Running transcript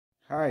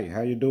Hi,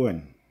 how you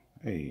doing?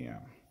 Hey,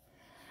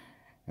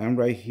 I'm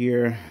right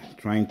here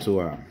trying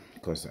to,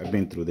 because I've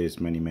been through this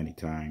many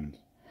times,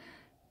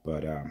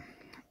 but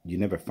you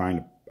never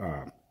find,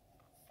 uh,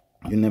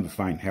 you never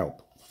find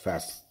help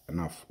fast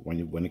enough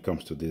when it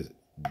comes to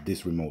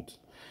this remote.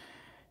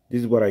 This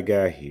is what I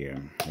got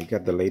here. I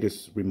got the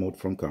latest remote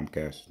from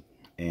Comcast,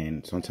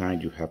 and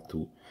sometimes you have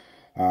to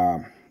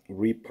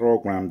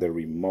reprogram the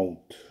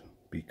remote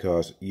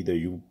because either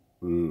you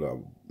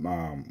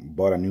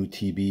bought a new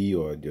TV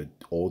or the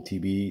old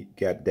TV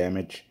got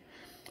damaged,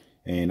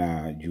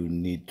 and you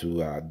need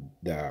to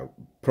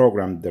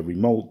program the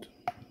remote,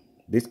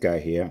 this guy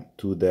here,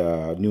 to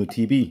the new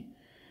TV.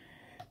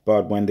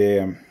 But when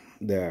the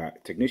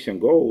technician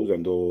goes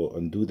and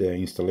do the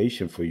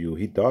installation for you,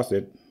 he does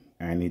it,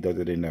 and he does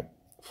it in a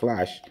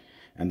flash,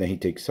 and then he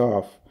takes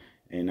off,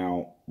 and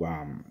now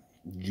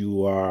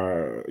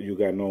you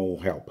got no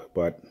help.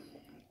 But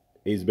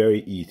it's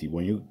very easy.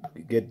 When you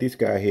get this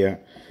guy here,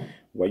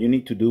 what you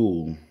need to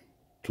do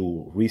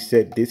to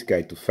reset this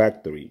guy to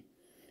factory,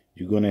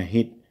 you're gonna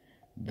hit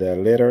the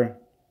letter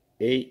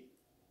A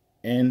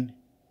N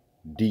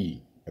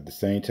D at the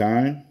same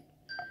time,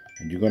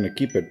 and you're gonna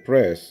keep it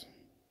pressed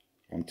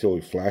until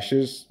it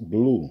flashes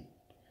blue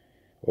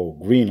or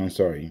green, I'm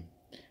sorry,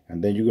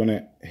 and then you're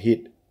gonna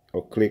hit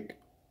or click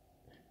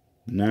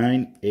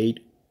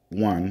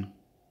 981,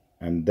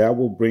 and that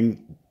will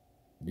bring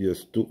you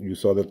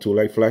saw the two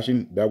light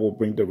flashing. That will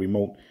bring the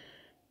remote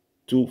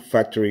to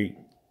factory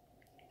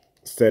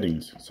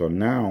settings. So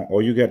now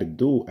all you got to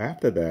do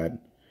after that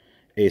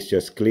is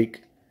just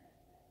click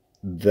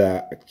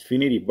the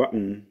Xfinity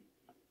button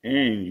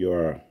and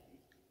your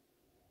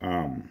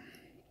the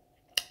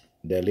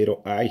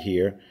little eye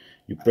here.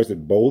 You press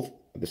it both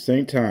at the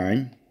same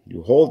time.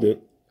 You hold it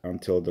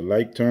until the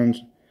light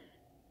turns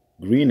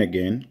green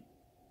again,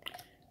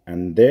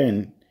 and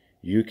then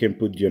you can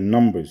put your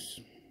numbers.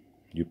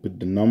 You put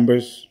the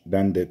numbers,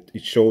 then that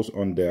it shows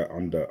on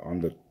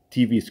the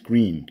TV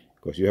screen,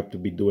 because you have to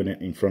be doing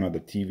it in front of the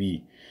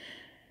TV.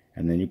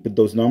 And then you put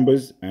those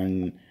numbers,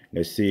 and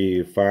let's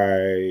see,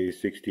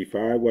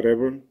 565,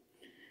 whatever.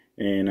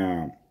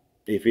 And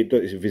if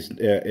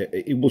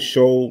it will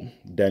show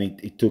that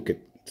it took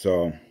it.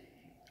 So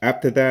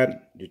after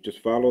that, you just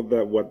follow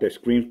what the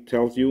screen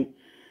tells you,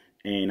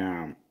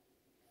 and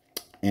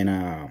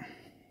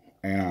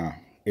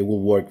it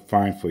will work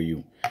fine for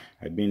you.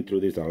 I've been through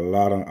this a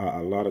lot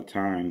of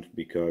times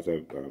because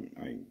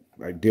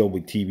I deal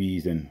with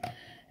TVs, and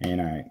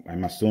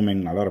I'm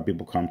assuming a lot of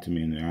people come to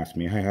me and ask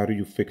me, hey, how do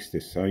you fix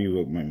this? How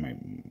you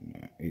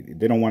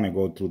they don't want to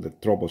go through the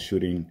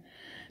troubleshooting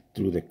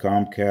through the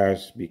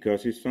Comcast,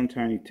 because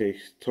sometimes it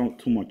takes too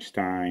much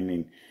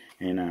time,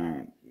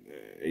 and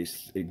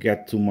it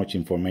got too much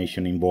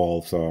information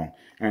involved. So,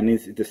 and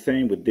it's the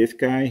same with this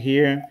guy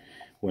here.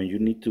 When you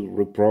need to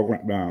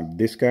reprogram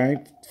this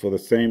guy for the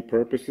same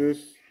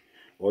purposes,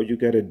 all you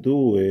got to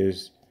do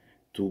is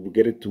to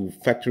get it to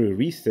factory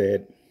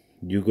reset.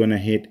 You're going to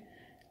hit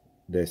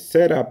the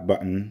setup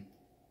button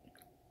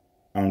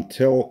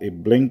until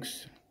it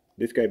blinks.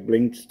 This guy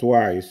blinks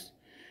twice.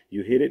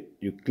 You hit it,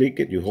 you click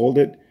it, you hold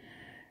it,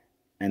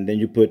 and then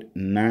you put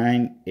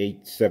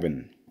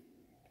 987,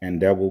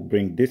 and that will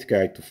bring this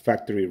guy to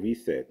factory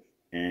reset.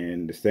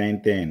 And the same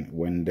thing,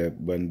 when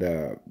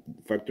the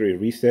factory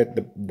reset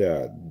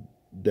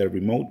the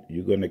remote,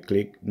 you're going to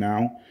click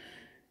now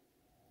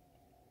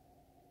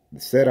the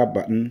setup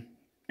button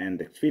and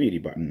the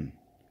Xfinity button,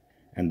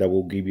 and that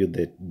will give you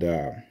the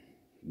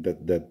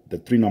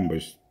three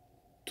numbers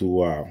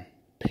to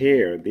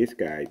pair this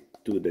guy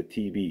to the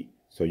TV,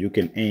 so you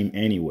can aim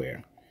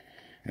anywhere.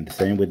 And the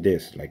same with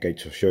this, like I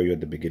show you at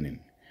the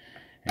beginning,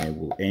 and it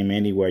will aim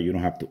anywhere. You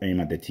don't have to aim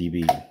at the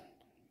TV,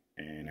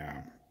 and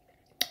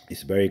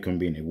it's very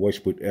convenient. It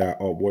works with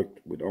worked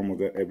with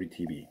almost every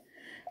TV.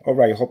 All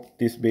right, hope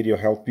this video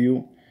helped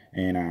you,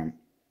 and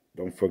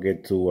don't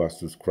forget to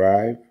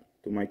subscribe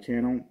to my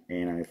channel,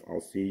 and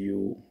I'll see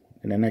you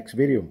in the next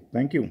video.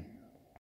 Thank you.